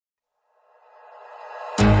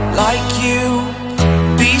like you,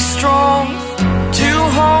 be strong to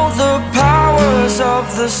hold the powers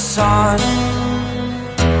of the sun.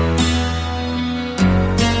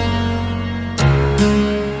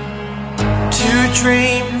 To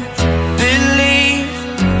dream, believe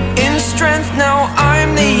in strength, now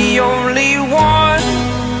I'm the only one,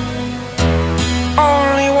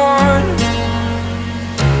 only one.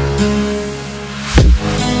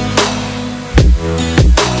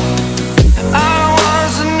 I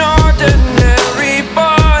was an ordinary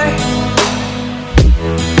boy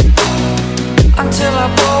until I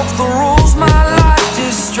broke the rules, my life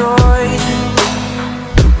destroyed,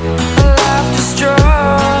 a life destroyed.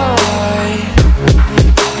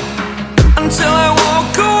 Until I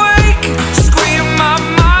woke awake, scream my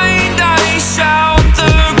mind, I shout,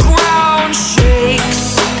 the ground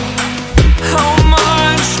shakes. How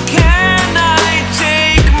much can I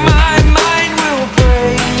take? My mind will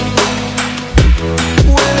break.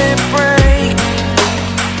 Will it break?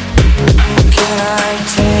 Can I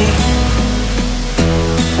take?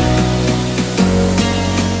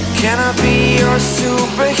 Can I be your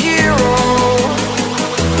superhero?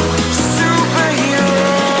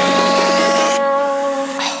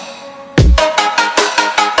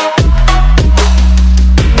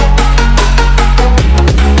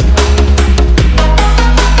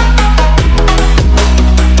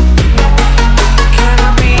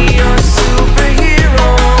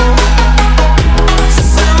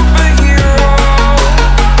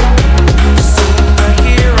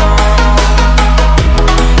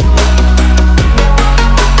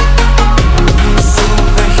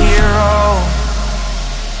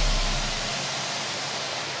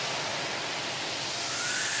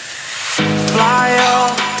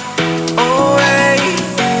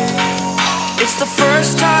 It's the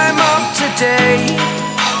first time of today,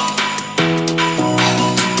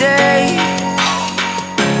 today.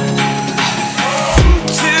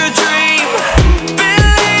 To dream,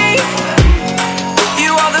 believe,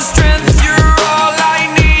 you are the strength, you're all I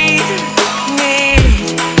need.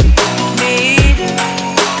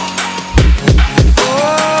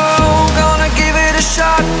 Oh, gonna give it a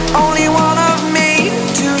shot, only one of me,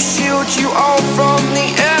 to shield you all from the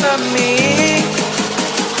enemy.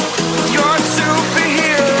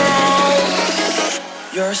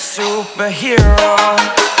 You're a superhero.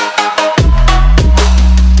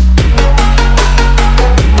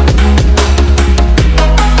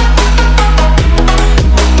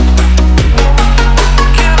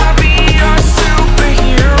 Can I be your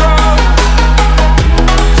superhero?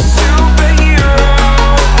 Superhero.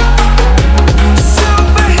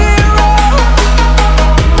 Superhero.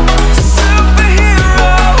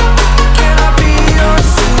 Superhero. Can I be your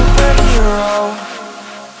superhero?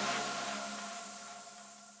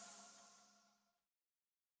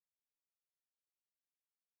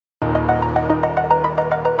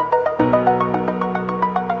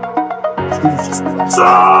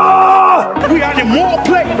 We need more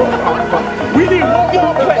play. We need one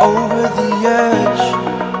more play. Over the edge,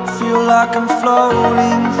 feel like I'm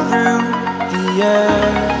floating through the air.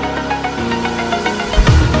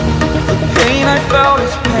 The pain I felt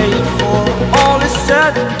is paid for, all is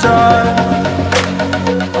said and done.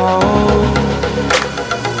 Oh,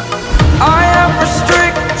 I am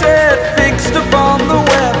restricted, fixed upon the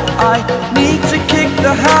web. I need to kick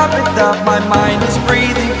the habit that my mind is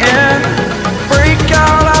breathing in. Break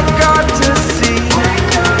out, I've got to see.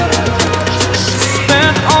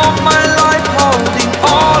 Spent all my life holding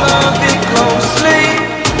all of it closely.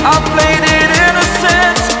 I played it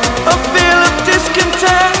innocent, a feel of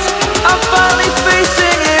discontent. I'm finally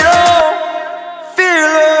facing it all,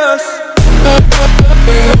 fearless.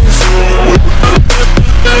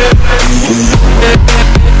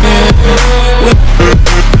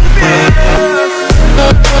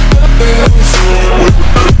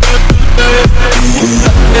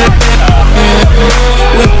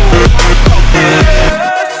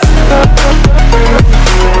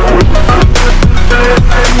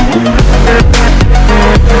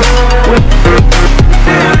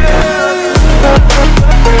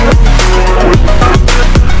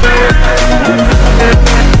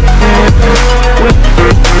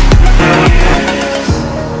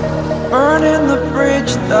 Burning the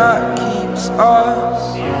bridge that keeps us.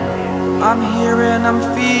 I'm here and I'm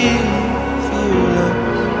feeling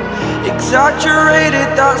fearless.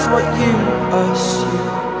 Exaggerated, that's what you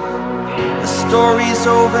assume. The story's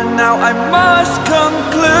over now, I must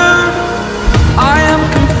conclude. I am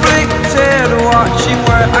conflicted, watching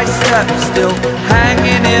where I step still,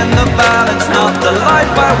 hanging in the balance. Not the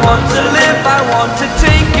life I want to live, I want to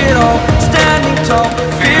take it all. Standing tall,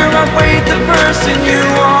 fear outweighed the person you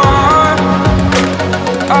are.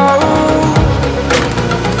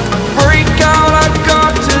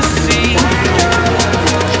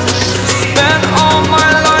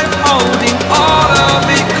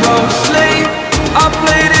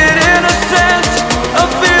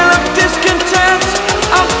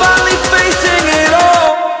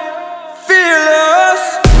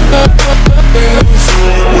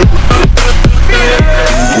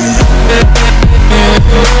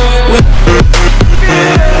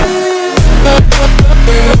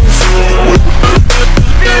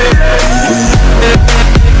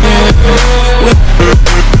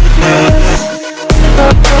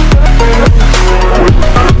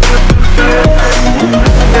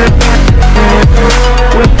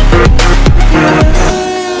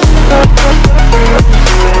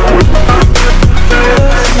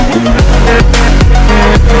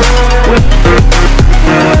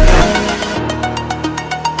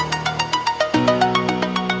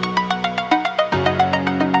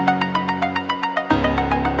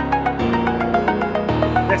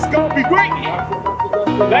 be great.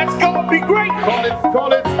 That's gonna be great.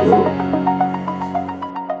 Call it.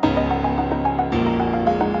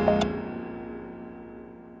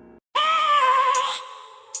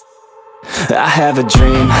 I have a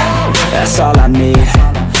dream, that's all I need.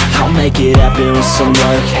 I'll make it happen with some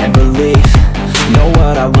work and belief. Know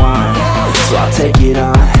what I want, so I'll take it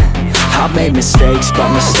on. I've made mistakes,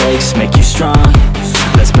 but mistakes make you strong.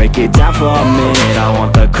 Let's break it down for a minute. I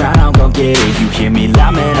want the crown, I'm gon' get it. You hear me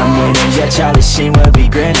loud, man, I'm winning. Yeah, Charlie Sheen will be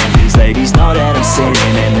grinning. These ladies know that I'm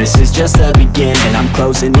sinning, and this is just the beginning. I'm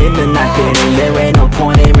closing in the night inning. There ain't no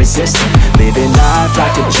point in resisting. Living life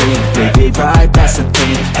like a dream, live it right, that's the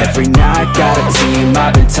thing. Every night got a team,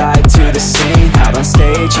 I've been tied to the scene. Out on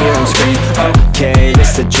stage, here I'm screaming, okay,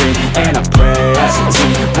 it's a dream. And I pray as a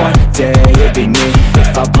team, one day it'll be me.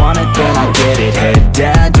 If I want it, then I get it. Head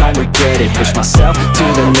down, don't regret it. Push myself to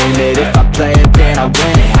the limit. If I play it, then I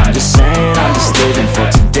win it. I'm just saying, I'm just living for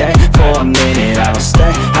today. For a minute, I don't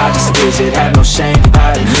stay, I just visit. Have no shame,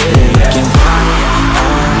 I admit it. Looking right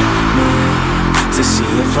at me to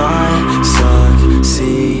see if I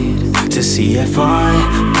succeed, to see if I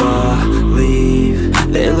believe.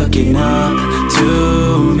 They're looking up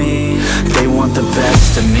to me. They want the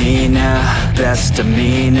best of me now, best of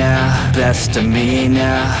me now, best of me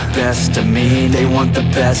now, best of me. They want the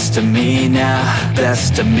best of me now,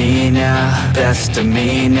 best of me now, best of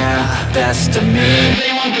me now, best of me.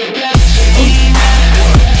 They want the best of me now.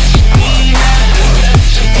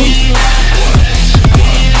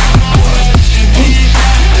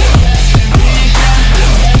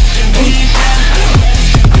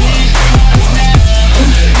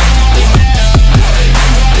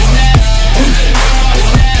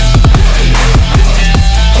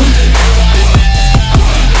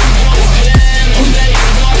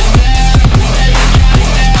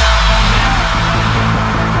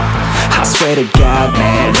 Swear to God,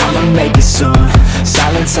 man, I'ma make it soon.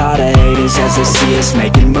 Silence all the haters as they see us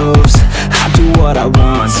making moves. I do what I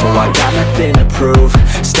want, so I got nothing to prove.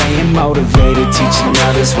 Staying motivated, teaching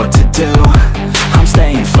others what to do. I'm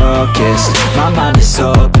staying focused, my mind is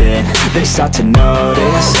open. They start to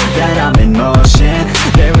notice that I'm in motion.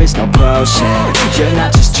 There is no potion, you're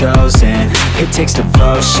not just chosen. It takes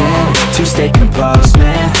devotion to stay composed,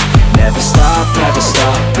 man. Never stop,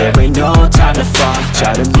 there ain't no time to fall.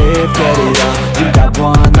 Try to live, get it up, you got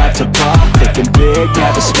one life to ball. Thinking big,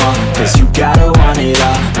 never small, cause you gotta want it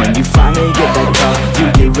all. When you finally get that call, you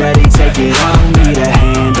get ready, take it on. Need a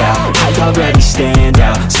handout, I already stand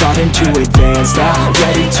out. Starting to advance now,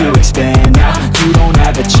 ready to expand now. You don't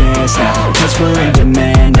have a chance now, cause we're in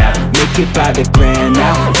demand now. Make it by the grand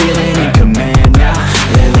now, feeling in command now.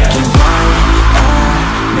 They're looking right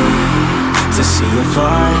at me to see if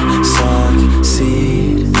I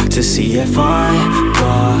succeed, to see if I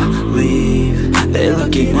believe. They're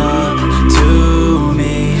looking up to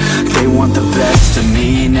me. They want the best of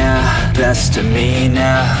me now, best of me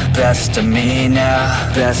now, best of me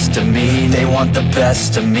now, best of me. They want the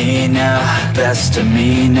best of me now, best of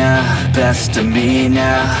me now, best of me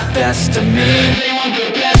now, best of me. They want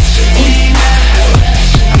the best of me now.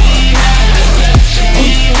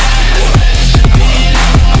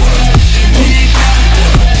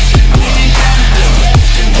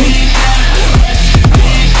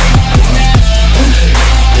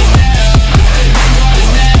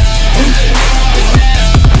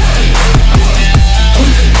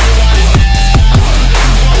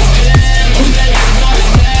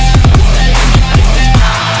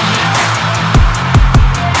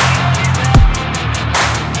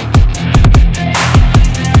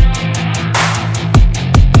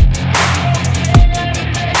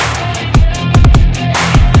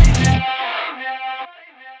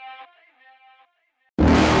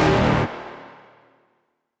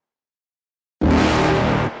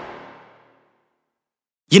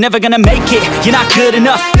 You're never gonna make it, you're not good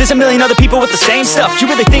enough. There's a million other people with the same stuff. You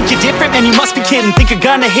really think you're different? Man, you must be kidding. Think you're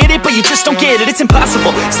gonna hit it, but you just don't get it. It's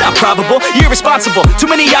impossible, it's not probable, you're irresponsible. Too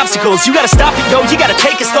many obstacles, you gotta stop it, yo. You gotta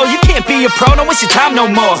take it slow, you can't be a pro. Don't waste your time no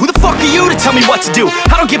more. Who the fuck are you to tell me what to do?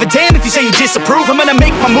 I don't give a damn if you say you disapprove. I'm gonna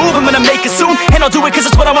make my move, I'm gonna make it soon. And I'll do it cause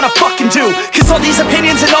it's what I wanna fucking do. Cause all these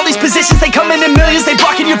opinions and all these positions, they come in millions, they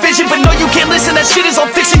blocking your vision. But no, you can't listen, that shit is all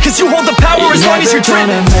fiction. Cause you hold the power as long as you're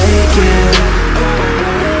dreaming.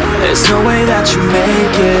 There's no way that you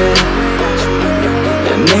make it.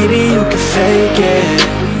 And maybe you can fake it,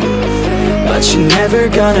 but you're never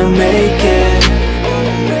gonna make it.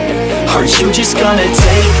 Aren't you just gonna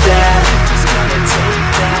take that?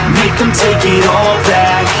 Make them take it all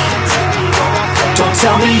back. Don't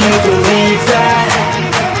tell me you believe that.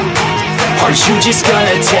 Aren't you just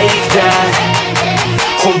gonna take that?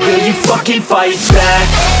 Or will you fucking fight back?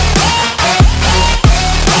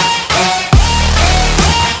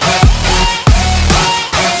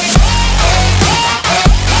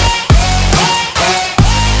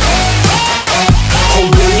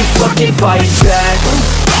 fucking fight back.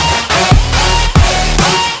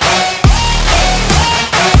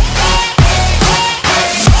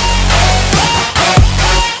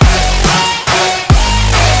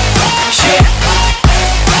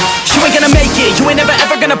 You ain't never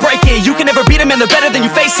ever gonna break it. You can never beat them and they're better than you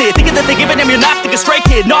face it. Thinking that they give a damn, you're not thinking straight,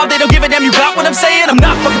 kid. No, they don't give a damn, you got what I'm saying? I'm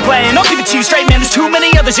not fucking playing, I'll give it to you straight, man. There's too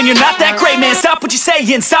many others and you're not that great, man. Stop what you're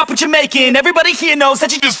saying, stop what you're making. Everybody here knows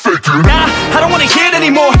that you just faking. Nah, I don't wanna hear it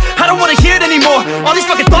anymore, I don't wanna hear it anymore. All these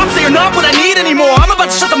fucking thoughts, they are not what I need anymore. I'm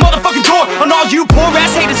about to shut the motherfucking door on all you poor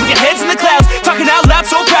ass haters with your heads in the clouds, talking out loud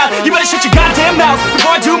so proud. You better shut your goddamn mouth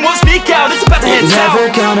before I do more speak out. It's about to head south. You're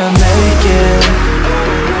never gonna make it.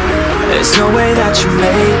 There's no way that you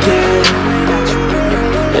make it.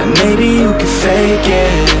 And maybe you can fake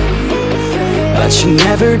it, but you're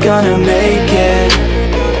never gonna make it.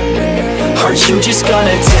 Aren't you just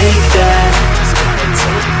gonna take that?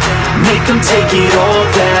 Make them take it all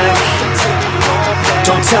back.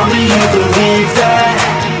 Don't tell me you believe that.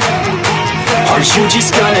 Aren't you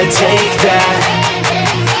just gonna take that?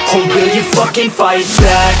 Or will you fucking fight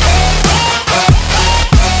back?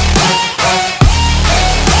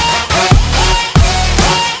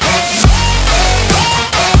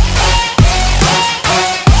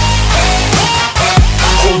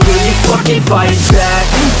 Fucking fight back.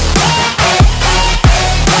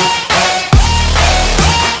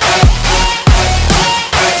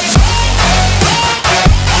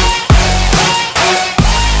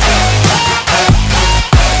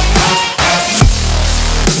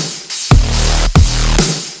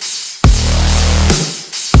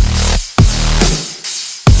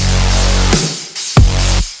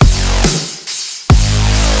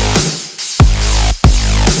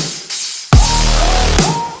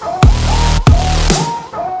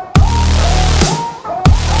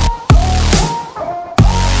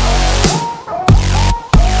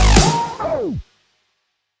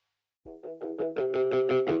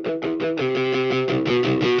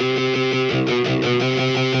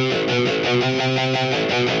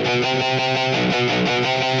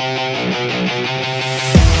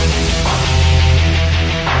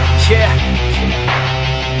 Yeah,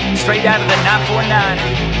 straight out of the 949.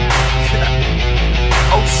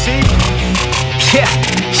 OC.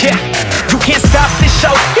 Yeah, you can't stop this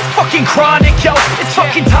show. It's fucking chronic, yo. It's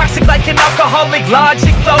fucking toxic like an alcoholic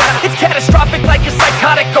logic flow. It's catastrophic like a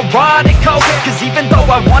psychotic erotic code. Cause even though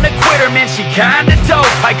I wanna quit her, man, she kinda dope.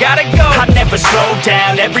 I gotta go. I never slow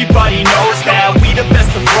down, everybody knows now. We the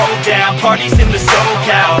best to throw down, parties in the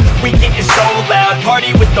SoCal. We getting so loud,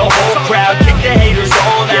 party with the whole crowd. Kick the haters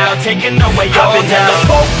all out, taking away all I've been hella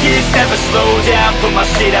focused, never slow down. Put my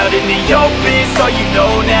shit out in the open, so you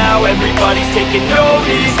know now. Everybody's taking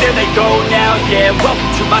notice, there they go now. Yeah,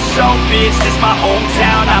 welcome to my show, bitch, this my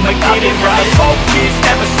hometown. I'ma get it right. Focus,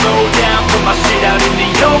 never slow down. Put my shit out in the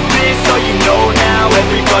open, so you know now.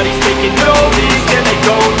 Everybody's taking notice, there they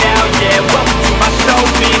go now. Yeah, welcome to my show,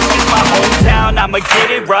 bitch, this my hometown. I'ma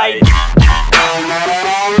get it right.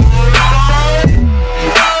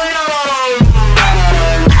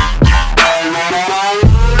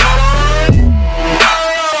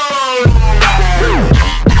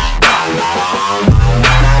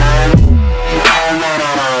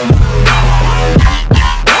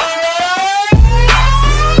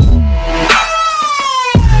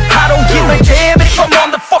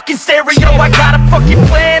 I got a fucking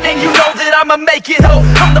plan and you know that I'ma make it, ho.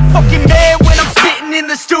 I'm the fucking man when I'm spitting in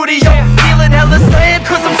the studio. Feeling hella slammed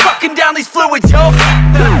cause I'm sucking down these fluids, yo.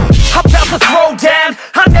 I'm about to throw down,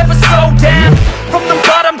 I never slow down. From the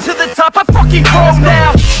bottom to the top, I fucking grow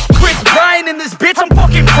now. Chris Bryant in this bitch, I'm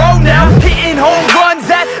fucking pro now. Hitting home runs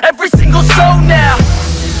at every single show now.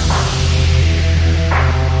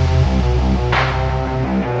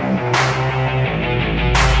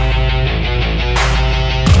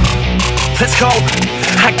 Let's go.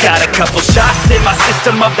 I got a couple shots in my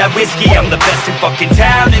system of that whiskey. I'm the best in fucking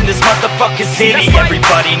town in this motherfucking city.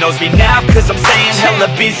 Everybody knows me now cause I'm staying hella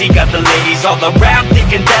busy. Got the ladies all around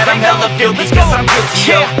thinking that I'm hella filthy cause I'm guilty,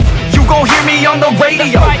 yo. You gon' hear me on the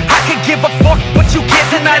radio. I could give a fuck but you can't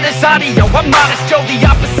deny this audio. I'm honest, yo, the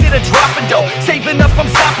opposite of dropping dough. Saving up, I'm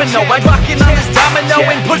stopping, no. I rockin' on this domino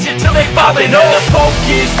and push it till they fallin'. Never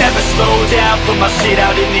focus, never slow down. Put my shit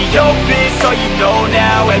out in the open, so you know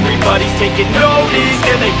now. Everybody's taking notice,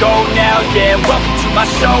 there they go now. Yeah, welcome to my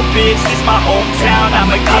show, bitch, this my hometown.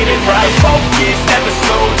 I'ma get it right. Focus, never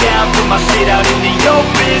slow down. Put my shit out in the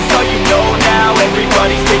open, so you know now.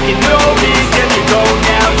 Everybody's taking notice, there they go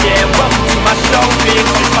now. Yeah, welcome to my show, bitch,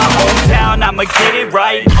 this my hometown. I'ma get it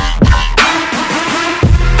right.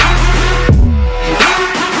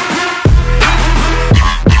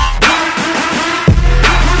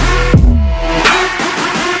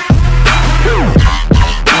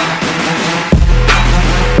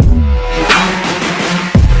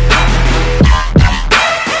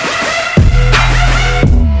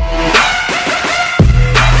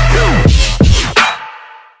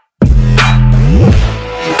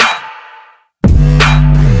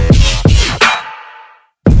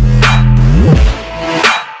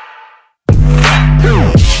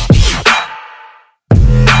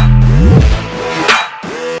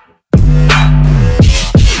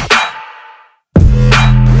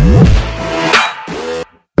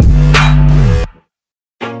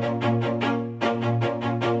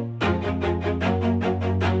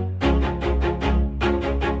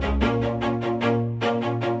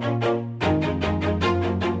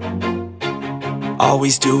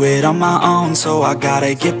 Always do it on my own, so I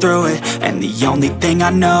gotta get through it. And the only thing I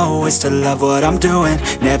know is to love what I'm doing.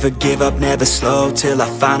 Never give up, never slow, till I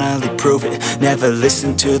finally prove it. Never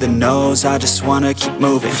listen to the no's, I just wanna keep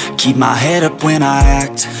moving. Keep my head up when I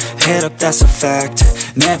act, head up, that's a fact.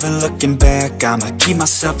 Never looking back, I'ma keep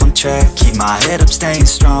myself on track. Keep my head up, staying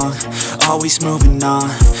strong, always moving on.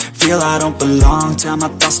 Feel I don't belong, tell my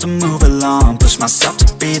thoughts to move along. Push myself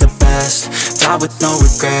to be the best, die with no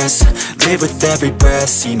regrets. Live with every breath,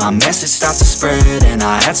 see my message start to spread. And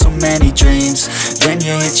I had so many dreams, then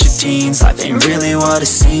you hit your teens. Life ain't really what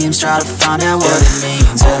it seems, try to find out what it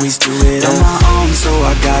means. Always do it on my own, so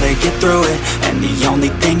I gotta get through it. And the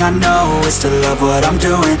only thing I know is to love what I'm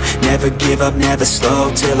doing. Never give up, never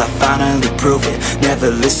slow, till I finally prove it.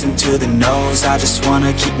 Never listen to the no's, I just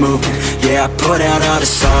wanna keep moving. Yeah, I put out all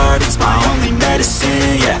this art, it's my only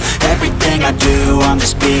medicine. Yeah, everything I do, I'm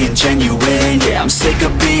just being genuine. Yeah, I'm sick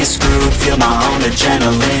of being screwed, feel my own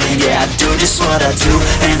adrenaline. Yeah, I do just what I do,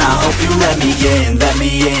 and I hope you let me in,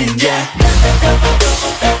 yeah.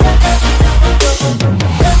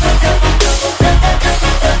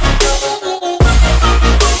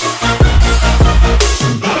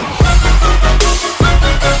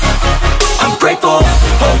 I'm grateful,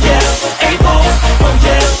 oh yeah, able, oh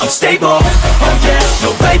yeah, I'm stable, oh yeah,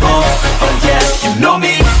 no label, oh yeah, you know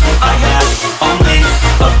me, I have only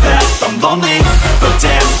a path, I'm lonely, but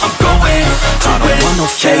damn, I'm going to win. I don't want no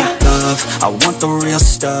fake love, I want the real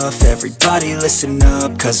stuff. Everybody listen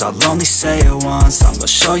up, cause I'll only say it once. I'm gonna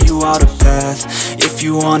show you all the path, if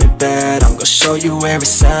you want it bad. I'm gonna show you where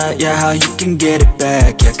it's at, yeah, how you can get it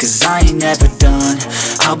back. Yeah, cause I ain't never done,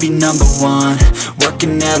 I'll be number one.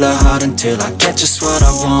 Working hella hard until I get just what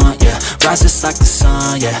I want, yeah. Rises like the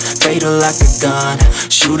sun, yeah, fatal like a gun.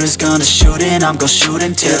 Shooter's gonna shoot and I'm gonna shoot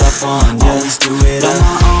until I won, yeah. Always do it on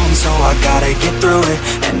my own, so I gotta get through it.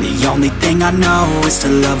 And the only thing I know is to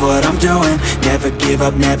love what I'm doing. Never give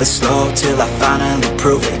up, never slow, till I finally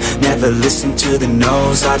prove it. Never listen to the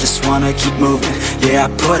no's, I just wanna keep moving. Yeah, I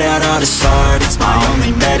put out all this art, it's my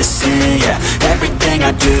only medicine. Yeah, everything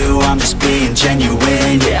I do, I'm just being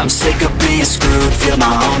genuine. Yeah, I'm sick of being screwed, feel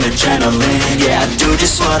my own adrenaline. Yeah, I do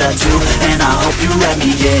just what I do, and I hope you let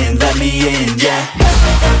me in, yeah.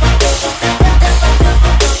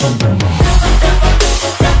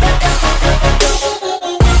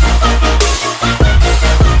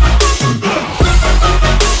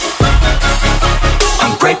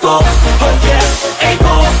 I'm grateful, oh yeah,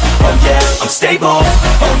 able, oh yeah, I'm stable,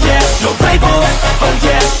 oh yeah, no label, oh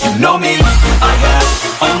yeah, you know me, I have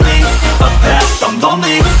only a path, I'm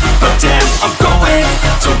lonely, but damn, I'm going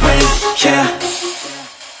to win, yeah.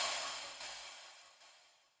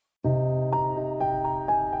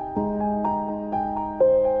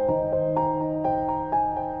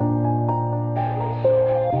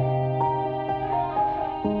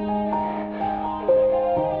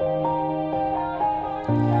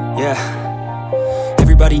 Yeah,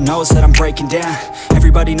 everybody knows that I'm breaking down.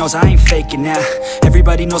 Everybody knows I ain't faking now.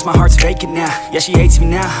 Everybody knows my heart's vacant now. Yeah, she hates me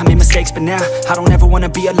now, I made mistakes but now I don't ever wanna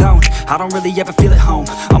be alone. I don't really ever feel at home.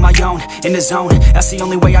 On my own, in the zone, that's the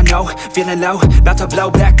only way I know. Feeling low, about to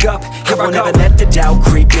blow back up. Here I won't ever let the doubt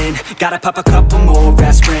creep in. Gotta pop a couple more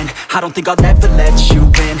aspirin. I don't think I'll ever let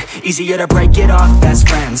you in. Easier to break it off as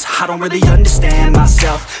friends. I don't really understand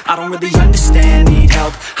myself, I don't really understand, need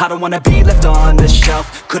help. I don't wanna be left on the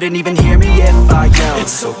shelf. Couldn't even hear me if I yelled.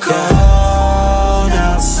 It's so cold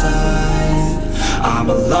outside, I'm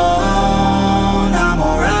alone, I'm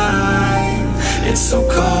alright. It's so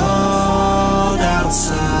cold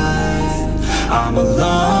outside, I'm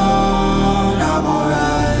alone, I'm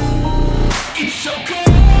alright. It's so cold.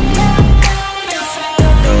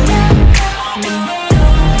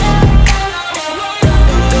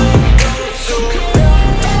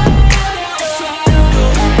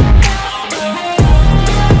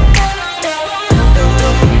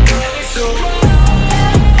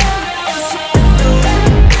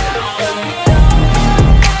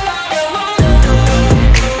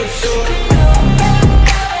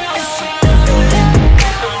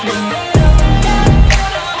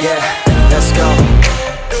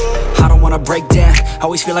 Break down,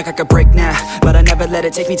 always feel like I could break now, but I never let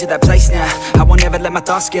it take me to that place now. I won't ever let my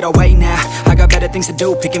thoughts get away now. I got better things to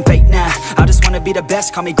do, picking fate now. I just wanna be the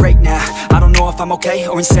best, call me great now. I don't know if I'm okay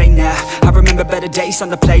or insane now. I remember better days on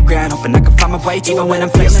the playground, hoping I can find my way even when I'm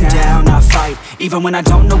feeling down. I fight, even when I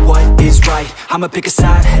don't know what is right. I'ma pick a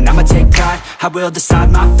side, and I'ma take pride. I will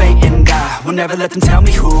decide my fate, and I will never let them tell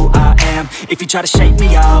me who I am. If you try to shape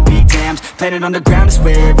me, I'll be damned. Planet on the ground is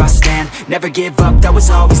where I stand. Never give up, that was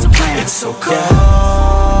always the plan. It's so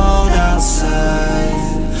cold outside,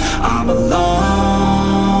 I'm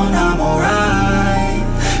alone, I'm alright.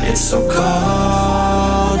 so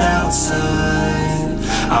cold outside.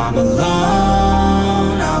 I'm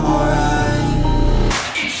alone, I'm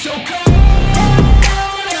alright. It's so cold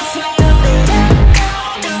outside.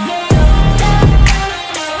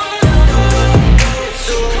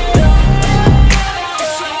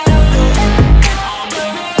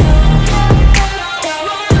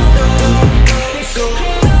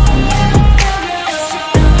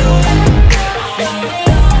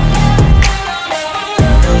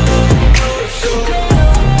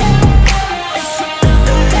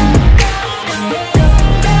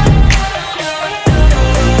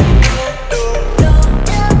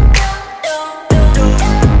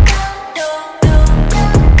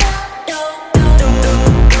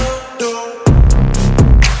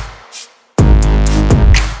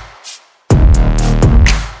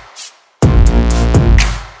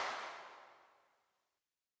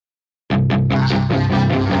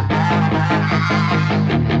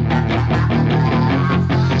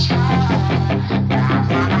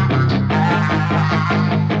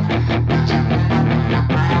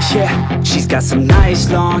 Yeah, she's got some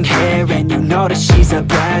nice long hair, and you know that she's a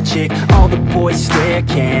bad chick. All the boys stare,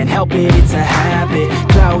 can't help it, it's a habit.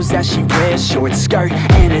 Clothes that she wears, short skirt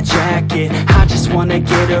and a jacket. I just wanna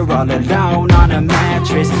get her all alone on a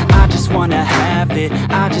mattress. I just wanna have it,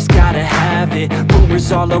 I just gotta have it.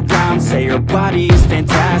 Rumors all around say her body is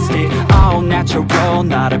fantastic. All natural,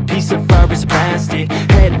 not a piece of fur is plastic.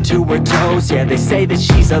 Head to her toes, yeah, they say that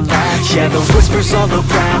she's a latch. Yeah, the whispers all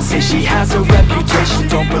around say she has a reputation.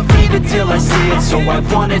 Don't believe it till I see it, so I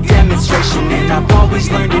want a demonstration. And I've always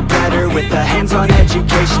learned it better with a hands-on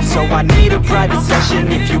education. So I need a private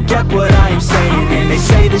session, if you get what I am saying. And they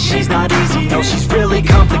say that she's not easy, no, she's really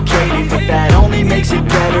complicated. But that only makes it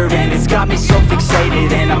better, and it's got me so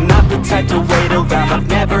fixated. And I'm not the type to wait around, I've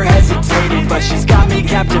never hesitated. But she's got me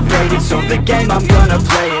captivated, so the game, I'm gonna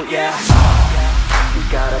play it, yeah. She's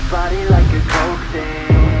got a body like a coke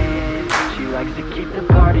thing. She likes to keep the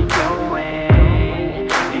party going.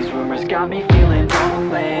 Rumors got me feeling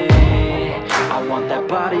lonely. I want that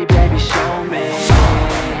body, baby, show me.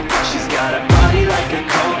 She's got a body like a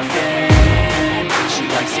coke thing. She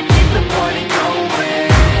likes to keep the party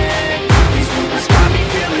going. These rumors got me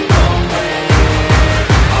feeling lonely.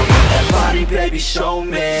 I want that body, baby, show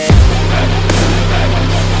me.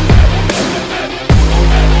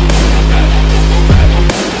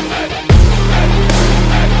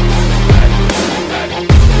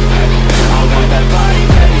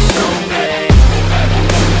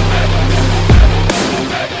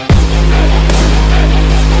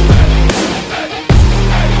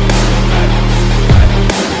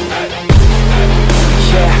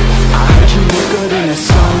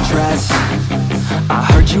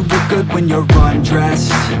 When you're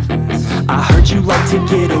undressed, I heard you like to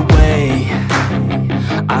get away.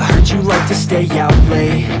 I heard you like to stay out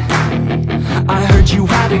late. I heard you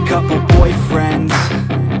had a couple boyfriends.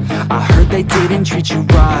 I heard they didn't treat you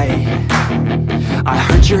right. I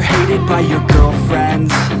heard you're hated by your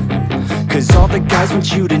girlfriends, 'cause all the guys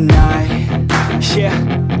want you tonight. Yeah,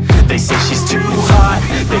 they say she's too hot,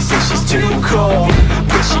 they say she's too cold.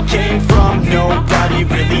 Where she came from, nobody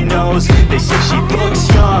really knows. They say she looks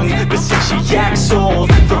young, but say she acts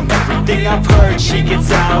old. From everything I've heard, she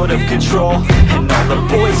gets out of control. And all the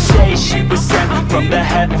boys say she was sent from the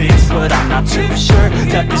heavens, but I'm not too sure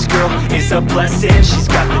that this girl is a blessing. She's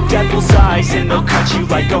got the devil's eyes, and they'll cut you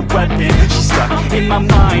like a weapon. She's stuck in my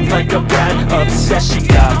mind like a bad obsession.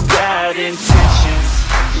 Got bad intentions.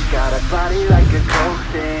 She's got a body like a coke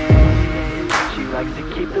thing. She likes to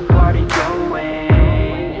keep the party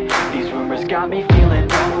going. These rumors got me feeling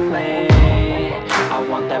lonely. I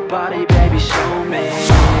want that body, baby, show me.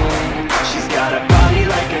 She's got a body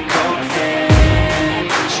like a coke thing.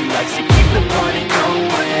 She likes to keep the party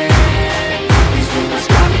going. These rumors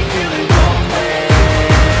got me feeling lonely.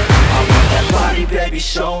 I want that body, baby,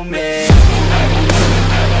 show me.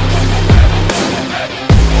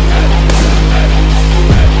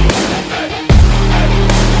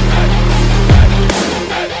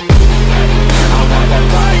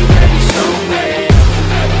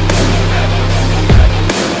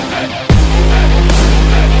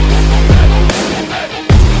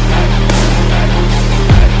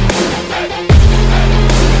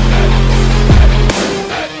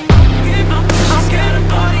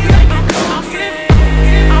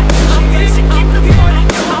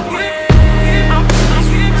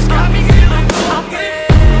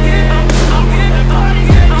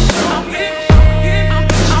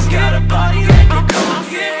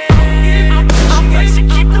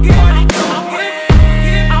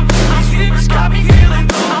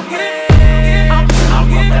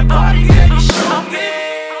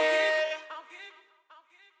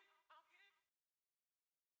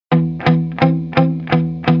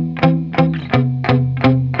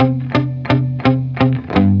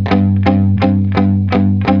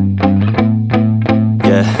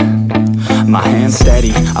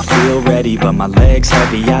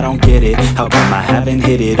 heavy, I don't get it. How come I haven't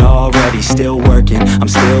hit it already? Still working, I'm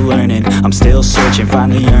still learning, I'm still searching,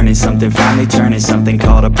 finally earning something, finally turning something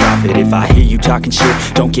called a profit. If I hear you talking shit,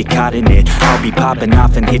 don't get caught in it. I'll be popping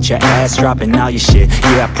off and hit your ass, dropping all your shit.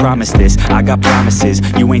 Yeah, I promise this, I got promises.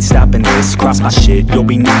 You ain't stopping this, cross my shit, you'll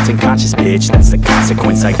be knocked unconscious, bitch. That's the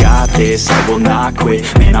consequence, I got this, I will not quit.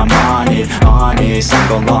 Man, I'm on it, honest, I'm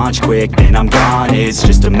gon' launch quick, then I'm gone. It's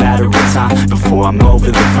just a matter of time before I'm over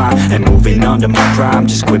the climb and moving under my prime.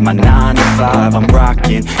 Just quit my 9 to 5, I'm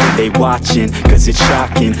rocking, and they watching, cause it's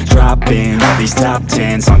shocking. Dropping all these top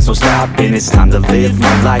 10 songs, no stopping. It's time to live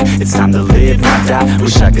my life, it's time to live, not die.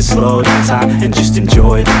 Wish I could slow down time and just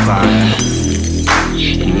enjoy the climb.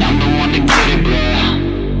 And I'm the one to get it,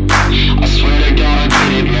 bro. I swear to God I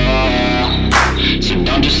get it, bro. So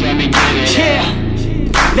don't just let me get it.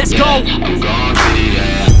 Yeah, let's go. I'm gon' get it,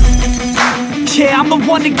 yeah. Yeah, I'm the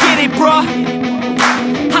one to get it, bruh.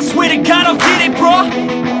 I swear to God I'll get it, bruh.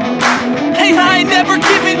 Hey, I ain't never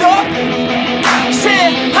giving up.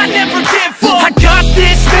 Yeah, I never give up. I got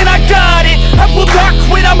this, man, I got it. I will not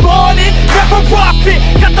quit, I'm on it. Never off it.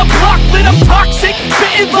 Got the block lit, I'm toxic.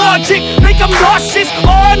 Spitting logic, make them nauseous.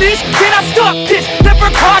 Honest, can I stop this? Never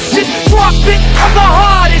cautious, drop it. I'm the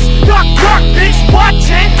hardest. Knock, knock, bitch, watch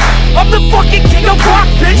it. I'm the fucking king of rock,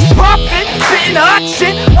 bitch. Profit, spitting hot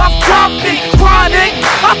shit. Off topic, chronic.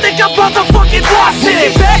 I think I'm motherfucking lost it.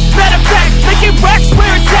 Take it back, matter of fact, making racks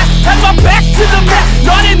where it's at. Have my back to the mat,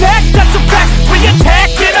 not an act, that's a fact. We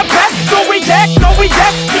attack in a pack, don't react, no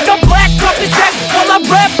react. Think I'm black, off his back, while I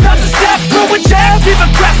rap, bounce a step. Throw a jab, give a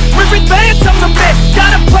crap, we're advanced, I'm the man.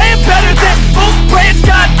 Got a plan better than most brands,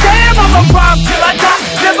 goddamn. I'ma rhyme till I die,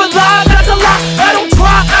 never lie, that's a lie. I don't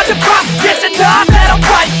try, I defy, get denied that I'm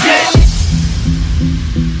right, yeah.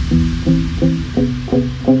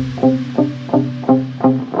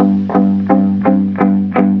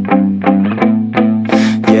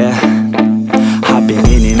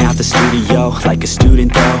 Like a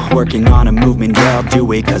student though, working on a movement, yeah, I'll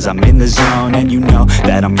do it cause I'm in the zone. And you know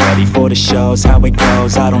that I'm ready for the shows. How it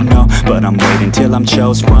goes, I don't know, but I'm waiting till I'm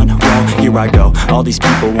chose. Front row, here I go. All these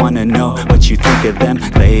people wanna know what you think of them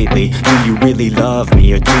lately. Do you really love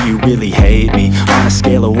me or do you really hate me? On a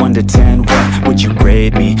scale of 1 to 10, what would you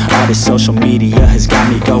grade me? All this social media has got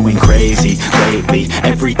me going crazy lately.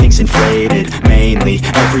 Everything's inflated, mainly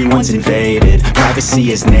everyone's invaded.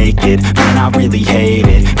 Privacy is naked, man, I really hate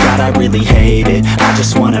it. God, I really hate it. I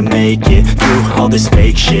just wanna make it through all this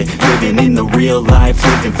fake shit. Living in the real life,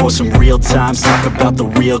 living for some real times. Talk about the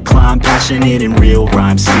real climb, passionate in real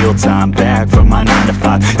rhymes. Steal time back from my 9 to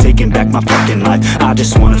 5, taking back my fucking life. I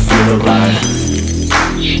just wanna feel alive.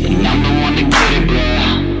 And I'm the one to get it,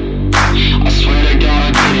 bro. I swear to God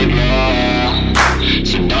I get it, bro.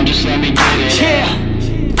 So don't just let me get it.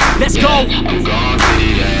 Yeah, let's go. I'm gon' get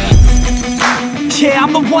it, yeah. Yeah,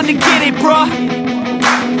 I'm the one to get it, bruh.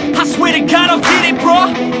 I swear to God I'll get it,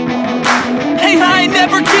 bruh. Hey, I ain't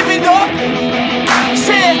never giving up.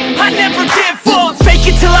 Yeah, I never give up. Fake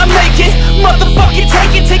it till I make it, motherfucking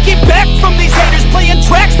take it back from these haters. Playing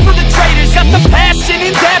tracks for the traitors. Got the passion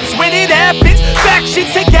in depths when it happens.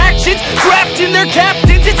 Factions take actions, drafting their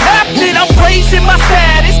captains. It's happening, I'm raising my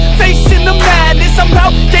status, facing the madness. I'm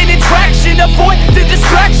out gaining traction, avoid the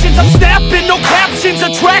distractions. I'm snapping, no captions,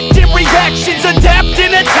 attracting reactions.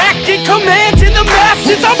 Adapting, attacking, commanding the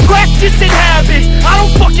masses. I'm practicing habits, I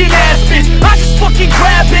don't fucking ask bitch, I just fucking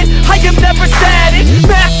grab it. I am never static,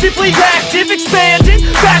 massively active, expanding,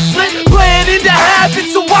 backslid, playing into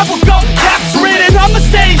habits. So I will go capture it and I'ma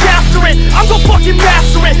stay after it. I'm gon' fucking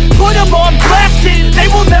master it, put them on blast it. They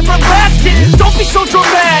will never last it, don't be so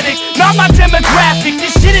dramatic, not my demographic. This